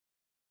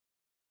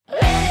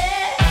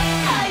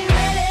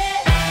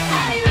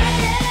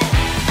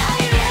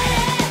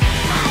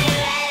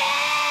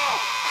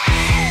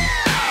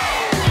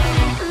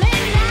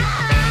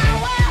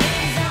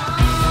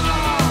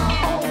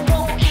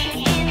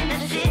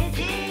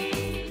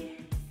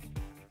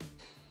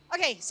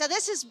Okay, so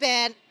this has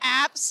been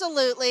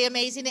absolutely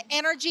amazing. The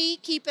energy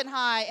keeping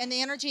high, and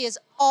the energy is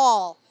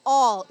all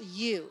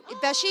you.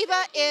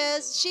 Bathsheba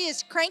she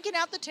is cranking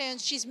out the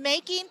tunes. She's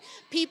making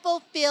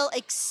people feel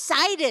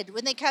excited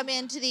when they come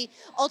into the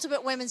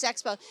Ultimate Women's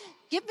Expo.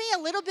 Give me a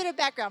little bit of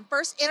background.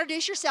 First,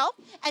 introduce yourself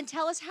and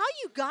tell us how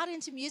you got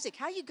into music,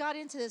 how you got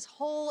into this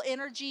whole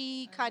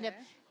energy kind of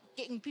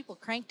getting people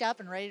cranked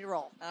up and ready to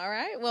roll. All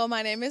right. Well,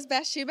 my name is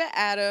Bathsheba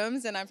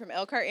Adams, and I'm from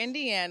Elkhart,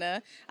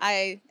 Indiana.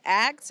 I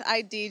act,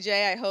 I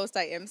DJ, I host,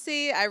 I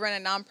MC. I run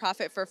a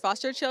nonprofit for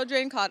foster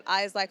children called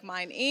Eyes Like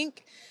Mine,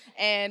 Inc.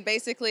 And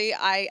basically,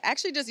 I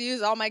actually just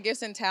use all my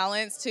gifts and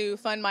talents to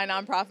fund my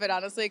nonprofit,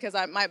 honestly, because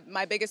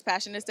my biggest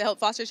passion is to help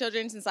foster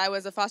children since I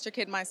was a foster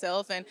kid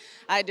myself. And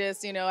I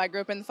just, I grew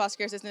up in the foster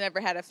care system,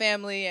 never had a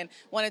family, and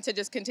wanted to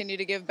just continue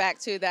to give back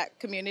to that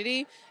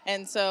community.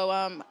 And so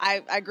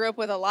I grew up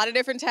with a lot of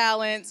different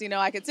talents.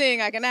 I can sing,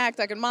 I can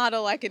act, I can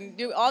model, I can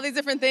do all these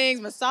different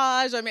things,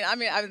 massage. I mean,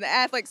 I'm an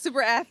athlete,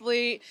 super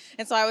athlete.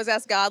 And so I always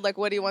ask God,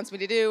 what he wants me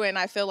to do. And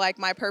I feel like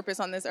my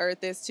purpose on this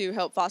earth is to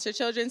help foster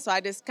children. So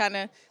I just kind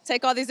of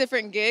take all these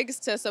different gigs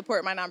to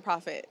support my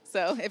nonprofit.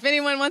 So if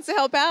anyone wants to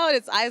help out,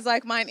 it's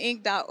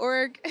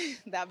eyeslikemine.org.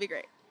 That'd be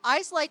great.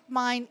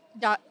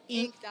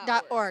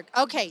 eyeslikemine.org.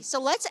 Okay, so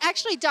let's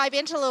actually dive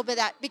into a little bit of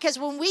that, because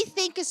when we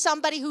think of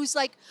somebody who's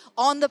like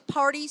on the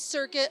party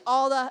circuit,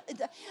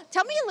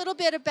 tell me a little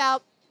bit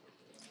about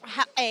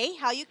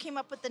how you came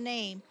up with the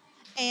name,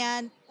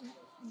 and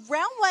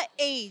around what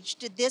age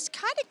did this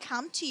kind of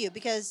come to you?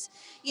 Because,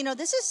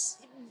 this is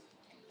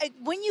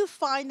when you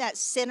find that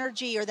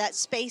synergy or that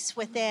space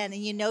within,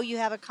 and you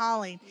have a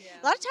calling.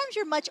 A lot of times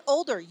you're much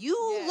older.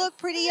 You look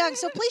pretty young.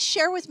 So please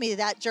share with me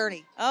that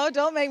journey. Oh,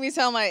 don't make me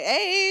tell my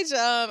age.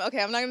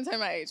 Okay, I'm not going to tell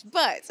my age,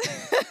 but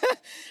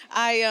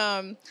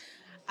I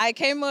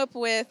came up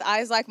with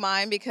Eyes Like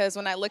Mine because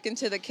when I look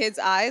into the kids'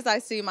 eyes, I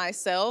see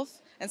myself.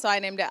 And so I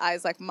named it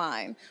Eyes Like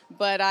Mine.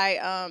 But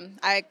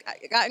I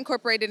got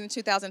incorporated in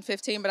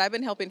 2015, but I've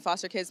been helping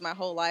foster kids my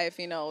whole life,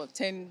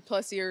 10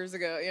 plus years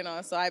ago,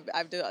 so I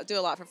do a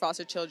lot for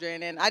foster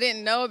children. And I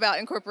didn't know about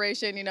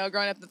incorporation,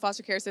 growing up in the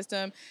foster care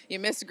system. You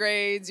miss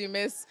grades, you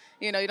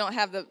don't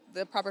have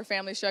the proper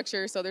family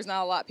structure, so there's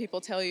not a lot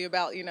people tell you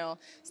about,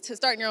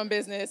 starting your own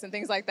business and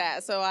things like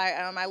that. So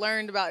I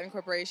learned about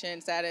incorporation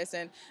status,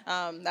 and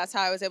that's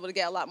how I was able to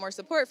get a lot more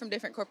support from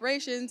different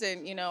corporations.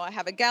 And, I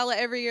have a gala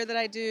every year that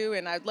I do,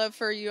 and I'd love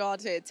for you all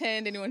to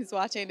attend, anyone who's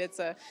watching. It's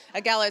a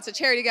gala. It's a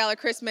charity gala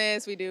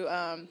Christmas. We do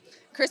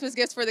Christmas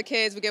gifts for the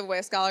kids. We give away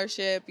a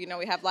scholarship. We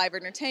have live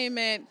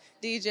entertainment,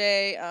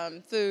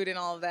 DJ, food, and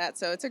all of that.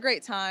 So it's a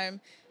great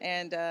time.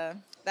 And I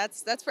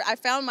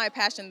found my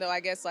passion, though, I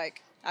guess, I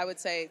would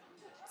say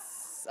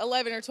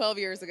 11 or 12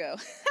 years ago.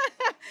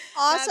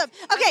 Awesome.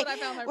 Okay,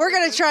 we're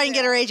going to try and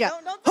get her age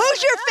up.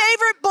 Who's your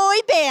favorite boy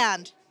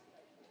band?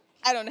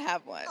 I don't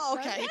have one. Oh,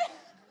 okay.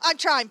 I'm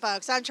trying,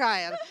 folks. I'm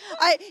trying.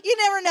 You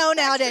never know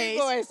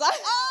nowadays.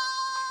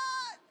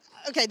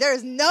 Okay, there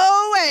is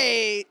no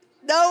way.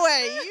 No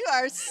way. You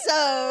are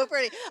so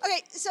pretty.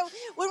 Okay, so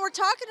when we're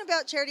talking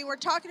about charity, we're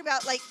talking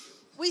about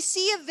we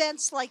see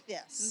events like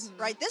this,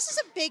 right? This is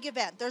a big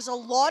event. There's a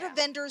lot of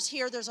vendors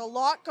here. There's a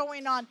lot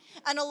going on.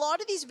 And a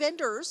lot of these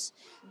vendors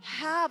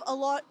have a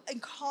lot in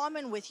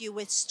common with you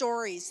with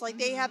stories.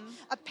 They have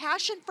a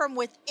passion from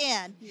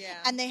within,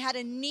 and they had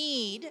a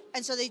need,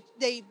 and so they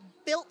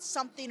built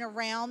something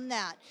around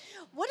that.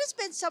 What has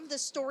been some of the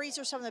stories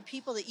or some of the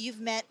people that you've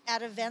met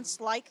at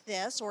events like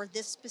this, or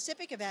this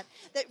specific event,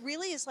 that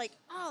really is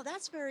oh,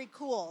 that's very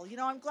cool.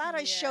 I'm glad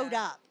I showed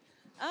up.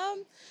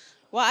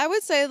 Well, I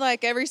would say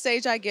every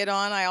stage I get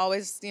on, I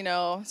always,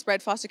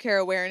 spread foster care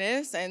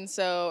awareness. And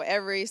so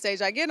every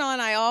stage I get on,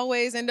 I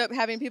always end up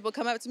having people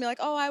come up to me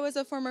oh, I was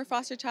a former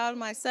foster child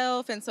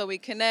myself. And so we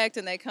connect,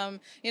 and they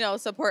come,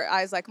 support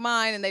Eyes Like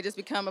Mine, and they just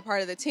become a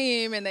part of the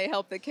team, and they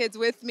help the kids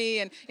with me.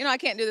 And, I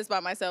can't do this by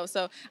myself.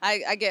 So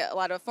I get a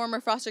lot of former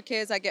foster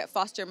kids. I get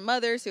foster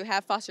mothers who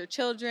have foster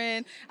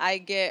children. I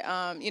get,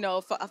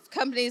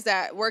 companies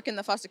that work in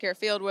the foster care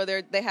field,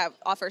 whether they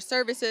offer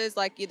services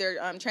either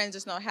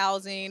transitional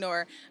housing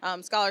or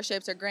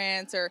scholarships or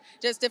grants or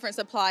just different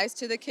supplies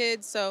to the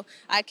kids. So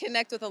I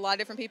connect with a lot of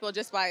different people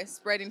just by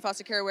spreading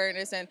foster care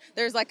awareness. And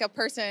there's a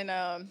person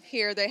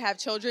here, they have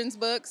children's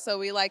books. So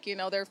we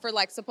they're for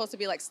supposed to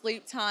be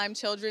sleep time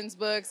children's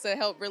books to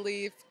help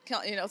relieve,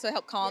 to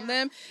help calm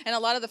them. And a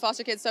lot of the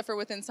foster kids suffer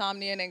with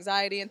insomnia and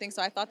anxiety and things.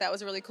 So I thought that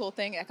was a really cool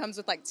thing. It comes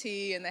with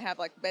tea, and they have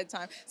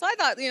bedtime. So I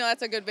thought,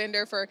 that's a good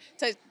vendor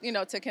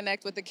to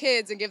connect with the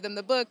kids and give them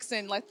the books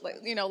and let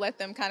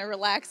them kind of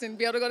relax and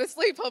be able to go to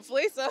sleep,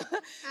 hopefully. So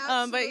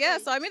but yeah,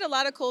 so I meet a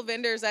lot of cool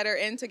vendors that are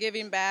into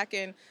giving back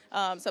and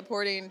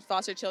supporting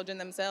foster children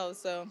themselves.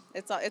 So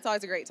it's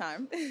always a great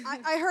time.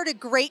 I heard a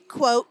great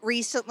quote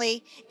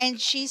recently, and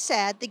she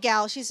said, the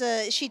gal,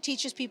 she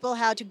teaches people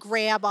how to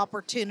grab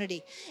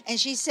opportunity. And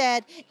she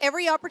said,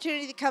 every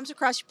opportunity that comes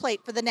across your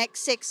plate for the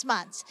next 6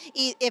 months,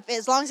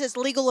 as long as it's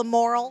legal and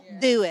moral,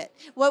 do it.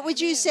 What would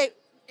you say?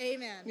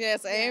 Amen.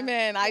 Yes,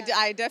 amen. I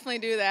definitely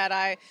do that.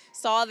 I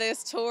saw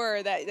this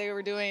tour that they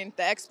were doing,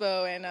 the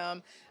expo, and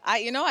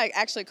I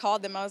actually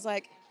called them. I was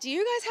like, do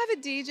you guys have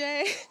a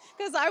DJ?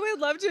 Because I would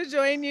love to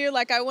join you.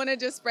 Like, I want to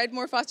just spread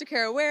more foster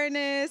care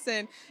awareness,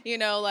 and,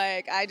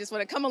 I just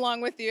want to come along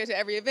with you to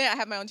every event. I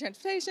have my own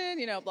transportation,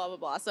 blah, blah,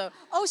 blah. So,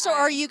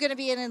 are you going to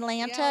be in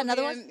Atlanta?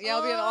 Another one? Yeah,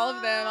 I'll be in all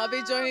of them. I'll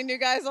be joining you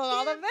guys on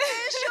all of them.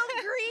 Official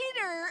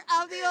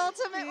greeter of the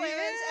Ultimate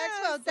Women's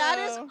Expo. That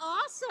is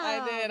awesome.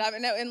 I did.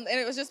 And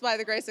it was just by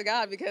the grace of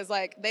God, because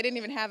they didn't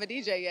even have a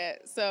DJ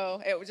yet,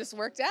 so it just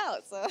worked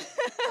out. So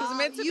it was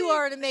meant to be. You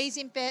are an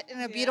amazing fit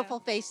and a beautiful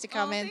face to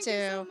come into. Thank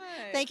you so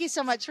much. Thank you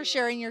so much for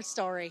sharing your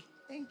story.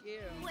 Thank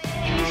you.